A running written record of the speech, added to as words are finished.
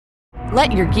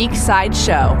Let your geek side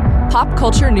show. Pop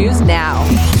culture news now.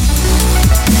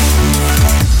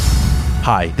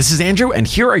 Hi, this is Andrew, and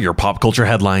here are your pop culture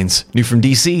headlines. New from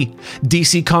DC.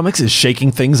 DC Comics is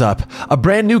shaking things up. A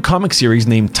brand new comic series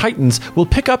named Titans will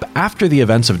pick up after the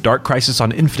events of Dark Crisis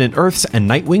on Infinite Earths and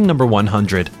Nightwing number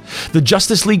 100. The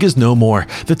Justice League is no more.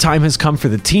 The time has come for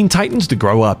the Teen Titans to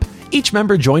grow up. Each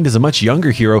member joined as a much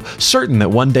younger hero, certain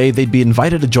that one day they'd be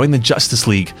invited to join the Justice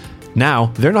League. Now,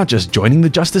 they're not just joining the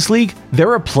Justice League, they're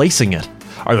replacing it.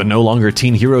 Are the no longer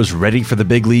teen heroes ready for the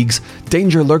big leagues?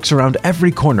 Danger lurks around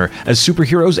every corner as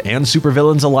superheroes and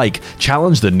supervillains alike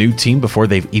challenge the new team before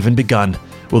they've even begun.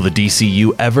 Will the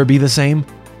DCU ever be the same?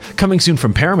 Coming soon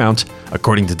from Paramount.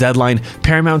 According to Deadline,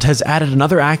 Paramount has added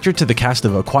another actor to the cast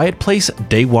of A Quiet Place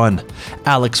Day One.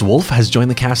 Alex Wolff has joined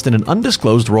the cast in an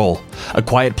undisclosed role. A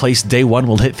Quiet Place Day One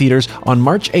will hit theaters on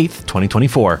March 8th,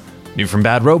 2024. New from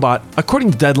Bad Robot.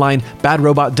 According to Deadline, Bad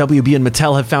Robot, WB, and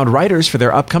Mattel have found writers for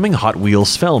their upcoming Hot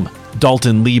Wheels film.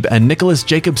 Dalton Lieb and Nicholas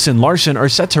Jacobson Larson are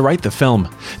set to write the film.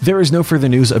 There is no further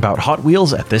news about Hot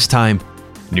Wheels at this time.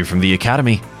 New from the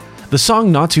Academy. The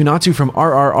song Naatu Naatu from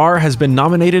RRR has been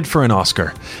nominated for an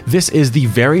Oscar. This is the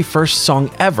very first song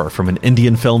ever from an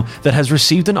Indian film that has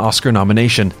received an Oscar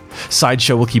nomination.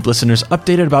 Sideshow will keep listeners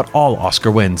updated about all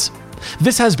Oscar wins.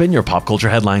 This has been your Pop Culture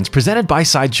Headlines, presented by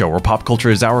Sideshow, where pop culture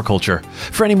is our culture.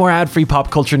 For any more ad-free pop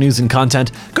culture news and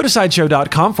content, go to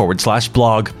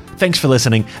sideshow.com/blog. Thanks for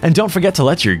listening, and don't forget to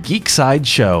let your geek side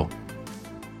show.